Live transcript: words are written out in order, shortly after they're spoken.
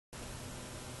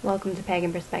Welcome to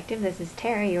Pagan Perspective. This is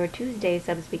Tara, your Tuesday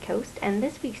Subspeak host, and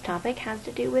this week's topic has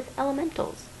to do with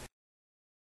elementals.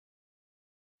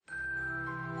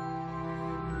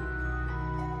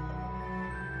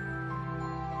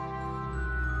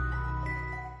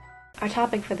 Our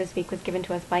topic for this week was given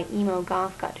to us by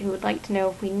emogothcut, who would like to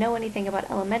know if we know anything about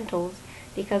elementals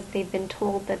because they've been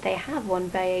told that they have one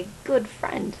by a good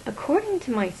friend. According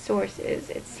to my sources,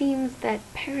 it seems that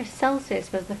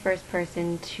Paracelsus was the first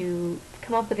person to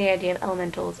come up with the idea of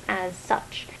elementals as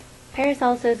such.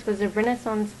 Paracelsus was a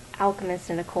Renaissance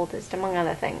alchemist and occultist, among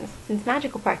other things. Since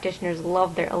magical practitioners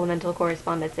loved their elemental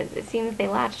correspondences, it seems they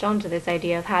latched onto this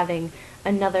idea of having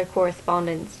another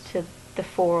correspondence to the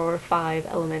 4 or 5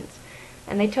 elements.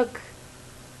 And they took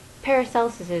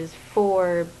Paracelsus's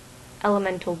 4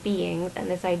 elemental beings and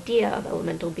this idea of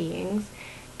elemental beings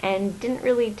and didn't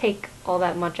really take all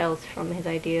that much else from his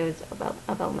ideas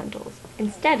of elementals.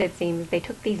 Instead, it seems, they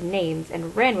took these names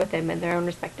and ran with them in their own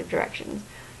respective directions.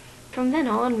 From then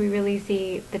on, we really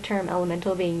see the term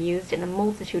elemental being used in a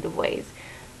multitude of ways.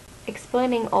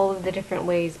 Explaining all of the different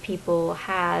ways people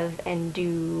have and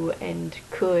do and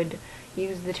could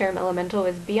use the term elemental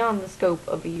is beyond the scope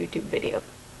of a YouTube video.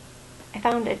 I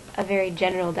found a very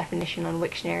general definition on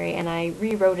Wiktionary and I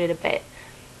rewrote it a bit.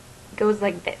 It goes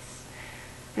like this.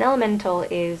 An elemental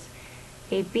is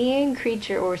a being,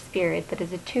 creature, or spirit that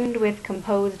is attuned with,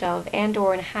 composed of, and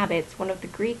or inhabits one of the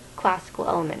Greek classical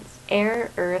elements: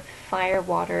 air, earth, fire,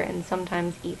 water, and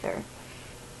sometimes ether.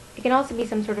 It can also be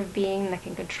some sort of being that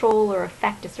can control or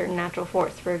affect a certain natural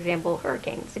force, for example,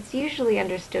 hurricanes. It's usually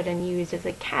understood and used as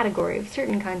a category of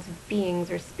certain kinds of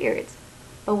beings or spirits,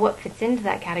 but what fits into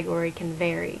that category can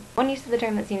vary. One use of the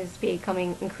term that seems to be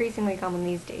becoming increasingly common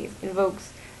these days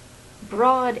invokes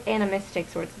broad animistic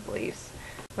sorts of beliefs,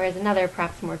 whereas another,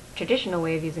 perhaps more traditional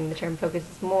way of using the term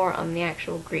focuses more on the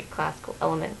actual Greek classical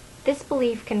element. This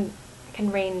belief can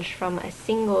range from a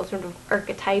single sort of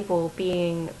archetypal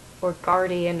being or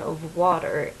guardian of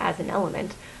water as an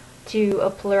element, to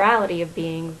a plurality of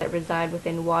beings that reside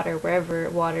within water wherever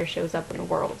water shows up in a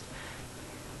world.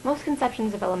 Most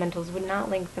conceptions of elementals would not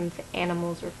link them to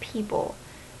animals or people.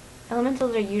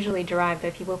 Elementals are usually derived by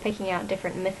people picking out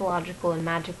different mythological and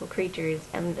magical creatures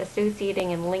and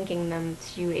associating and linking them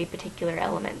to a particular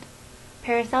element.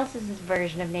 Paracelsus'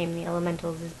 version of naming the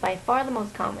elementals is by far the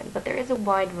most common, but there is a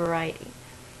wide variety.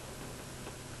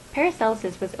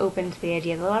 Paracelsus was open to the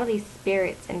idea that a lot of these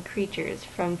spirits and creatures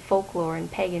from folklore and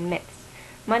pagan myths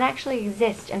might actually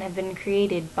exist and have been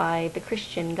created by the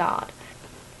Christian God.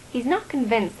 He's not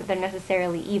convinced that they're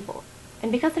necessarily evil,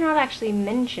 and because they're not actually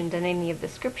mentioned in any of the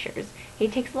scriptures, he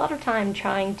takes a lot of time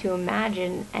trying to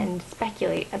imagine and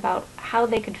speculate about how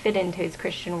they could fit into his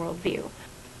Christian worldview.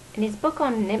 In his book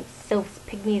on nymphs, sylphs,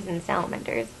 pygmies, and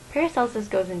salamanders, Paracelsus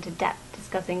goes into depth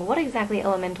discussing what exactly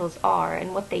elementals are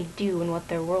and what they do and what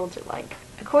their worlds are like.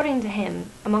 According to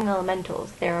him, among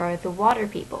elementals, there are the water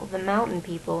people, the mountain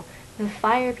people, the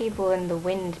fire people, and the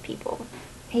wind people.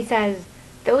 He says,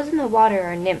 "Those in the water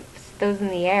are nymphs, those in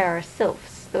the air are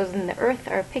sylphs, those in the earth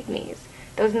are pygmies,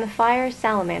 those in the fire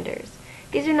salamanders.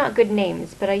 These are not good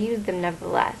names, but I use them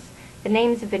nevertheless. The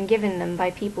names have been given them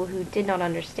by people who did not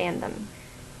understand them.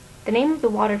 The name of the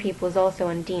water people is also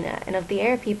Undina, and of the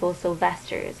air people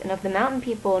Sylvesters, and of the mountain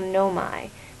people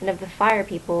Nomai, and of the fire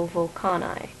people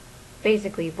Vulcani."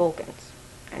 Basically, Vulcans.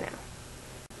 I know.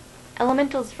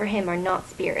 Elementals for him are not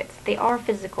spirits. They are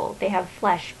physical. They have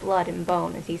flesh, blood, and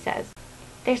bone, as he says.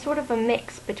 They're sort of a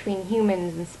mix between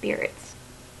humans and spirits.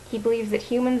 He believes that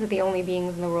humans are the only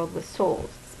beings in the world with souls.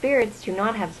 Spirits do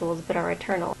not have souls, but are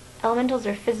eternal. Elementals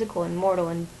are physical and mortal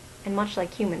and much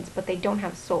like humans, but they don't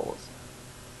have souls.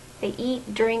 They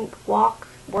eat, drink, walk,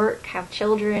 work, have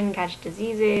children, catch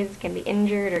diseases, can be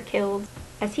injured or killed.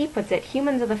 As he puts it,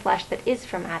 humans are the flesh that is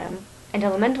from Adam, and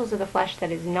elementals are the flesh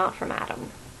that is not from Adam.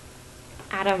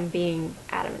 Adam being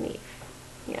Adam and Eve,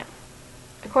 you know.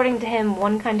 According to him,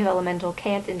 one kind of elemental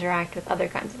can't interact with other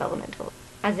kinds of elementals,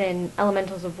 as in,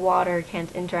 elementals of water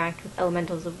can't interact with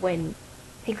elementals of wind.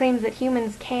 He claims that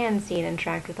humans can see and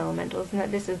interact with elementals, and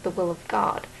that this is the will of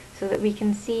God, so that we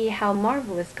can see how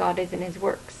marvelous God is in his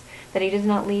works, that he does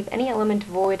not leave any element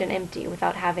void and empty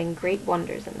without having great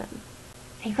wonders in them.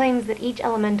 He claims that each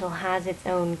elemental has its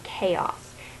own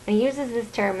chaos, and he uses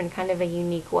this term in kind of a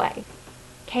unique way.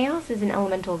 Chaos is an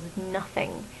elemental's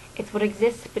nothing. It's what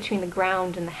exists between the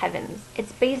ground and the heavens.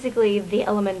 It's basically the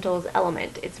elemental's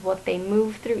element. It's what they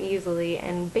move through easily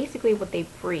and basically what they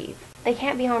breathe. They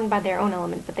can't be harmed by their own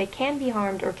element, but they can be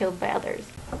harmed or killed by others.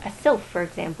 A sylph, for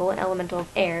example, an elemental of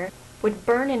air, would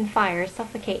burn in fire,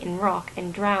 suffocate in rock,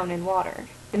 and drown in water.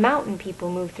 The mountain people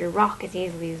move through rock as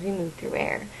easily as we move through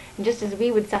air, and just as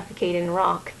we would suffocate in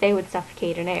rock, they would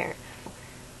suffocate in air.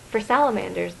 For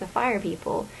salamanders, the fire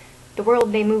people, the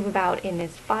world they move about in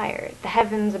is fire, the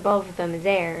heavens above them is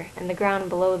air, and the ground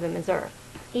below them is earth.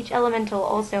 Each elemental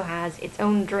also has its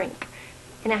own drink,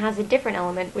 and it has a different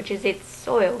element which is its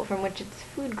soil from which its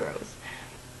food grows.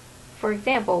 For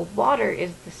example, water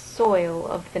is the soil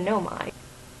of the nomai,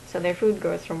 so their food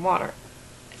grows from water.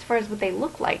 As far as what they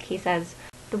look like, he says,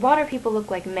 the water people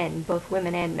look like men, both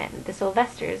women and men. The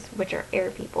sylvesters, which are air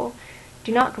people,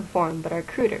 do not conform, but are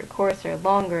cruder, coarser,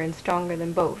 longer, and stronger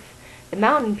than both. The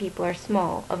mountain people are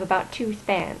small, of about 2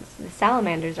 spans. The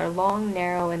salamanders are long,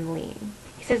 narrow, and lean.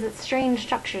 He says that strange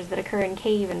structures that occur in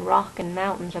cave and rock and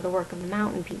mountains are the work of the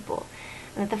mountain people,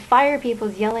 and that the fire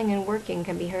people's yelling and working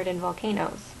can be heard in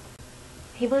volcanoes.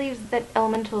 He believes that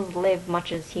elementals live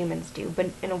much as humans do, but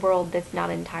in a world that's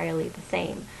not entirely the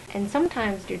same, and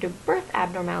sometimes due to birth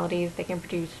abnormalities they can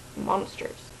produce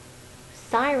monsters.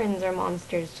 Sirens are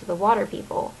monsters to the water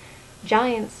people,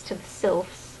 giants to the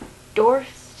sylphs,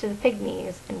 dwarfs to the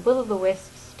pygmies, and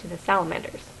will-o'-the-wisps to the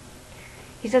salamanders.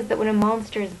 He says that when a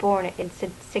monster is born, it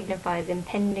signifies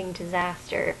impending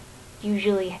disaster,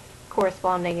 usually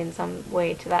corresponding in some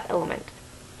way to that element.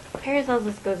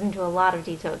 Paracelsus goes into a lot of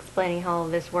detail explaining how all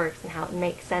of this works and how it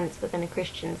makes sense within a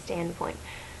Christian standpoint,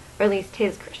 or at least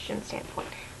his Christian standpoint.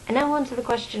 And now on to the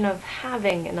question of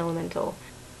having an elemental.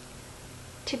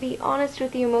 To be honest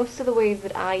with you, most of the ways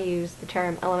that I use the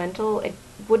term elemental, it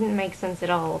wouldn't make sense at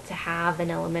all to have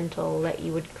an elemental that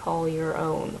you would call your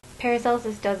own.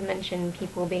 Paracelsus does mention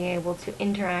people being able to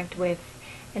interact with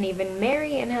and even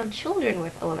marry and have children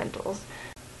with elementals.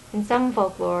 In some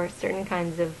folklore, certain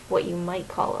kinds of what you might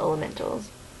call elementals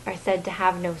are said to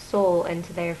have no soul and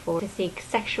to therefore to seek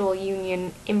sexual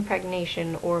union,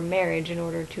 impregnation, or marriage in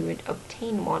order to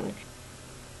obtain one.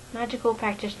 Magical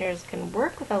practitioners can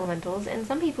work with elementals, and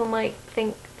some people might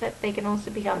think that they can also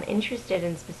become interested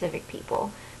in specific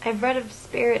people. I've read of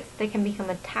spirits that can become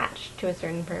attached to a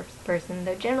certain person,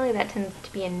 though generally that tends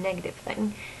to be a negative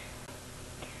thing.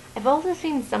 I've also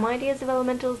seen some ideas of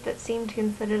elementals that seem to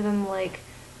consider them like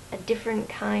a different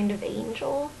kind of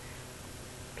angel.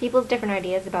 People's different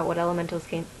ideas about what elementals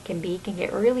can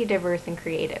get really diverse and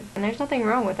creative. And there's nothing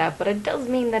wrong with that, but it does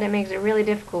mean that it makes it really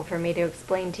difficult for me to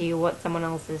explain to you what someone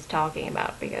else is talking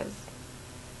about, because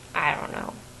I don't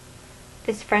know.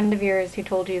 This friend of yours who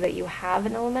told you that you have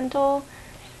an elemental,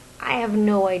 I have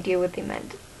no idea what they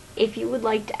meant. If you would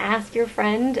like to ask your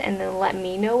friend and then let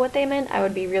me know what they meant, I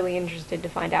would be really interested to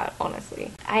find out,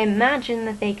 honestly. I imagine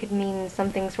that they could mean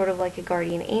something sort of like a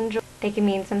guardian angel. They could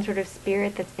mean some sort of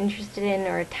spirit that's interested in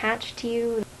or attached to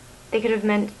you. They could have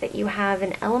meant that you have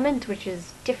an element which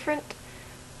is different.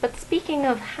 But speaking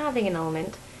of having an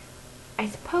element, I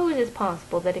suppose it's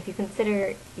possible that if you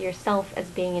consider yourself as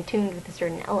being attuned with a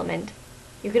certain element,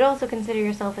 you could also consider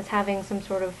yourself as having some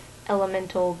sort of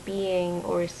elemental being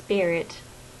or spirit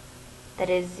that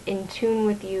is in tune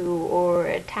with you or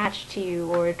attached to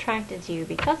you or attracted to you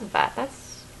because of that.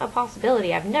 That's a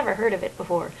possibility. I've never heard of it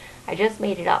before. I just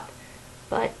made it up.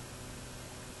 But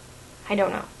I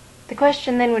don't know. The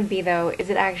question then would be, though, is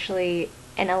it actually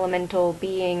an elemental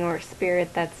being or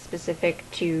spirit that's specific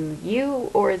to you,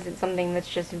 or is it something that's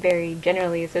just very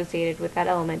generally associated with that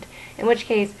element? In which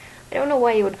case, I don't know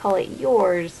why you would call it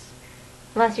yours,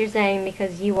 unless you're saying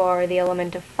because you are the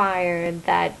element of fire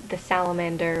that the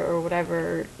salamander or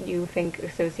whatever you think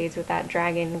associates with that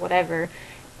dragon, whatever,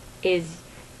 is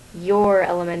your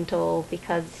elemental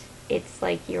because it's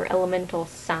like your elemental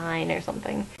sign or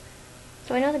something.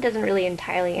 So I know that doesn't really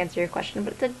entirely answer your question,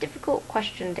 but it's a difficult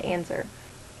question to answer.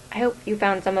 I hope you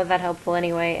found some of that helpful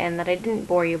anyway, and that I didn't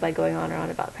bore you by going on and on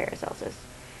about Paracelsus.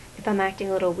 If I'm acting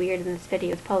a little weird in this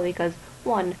video, it's probably because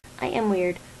 1. I am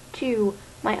weird, 2.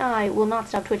 My eye will not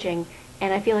stop twitching,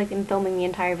 and I feel like I'm filming the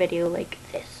entire video like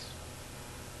this.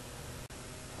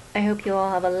 I hope you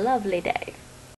all have a lovely day.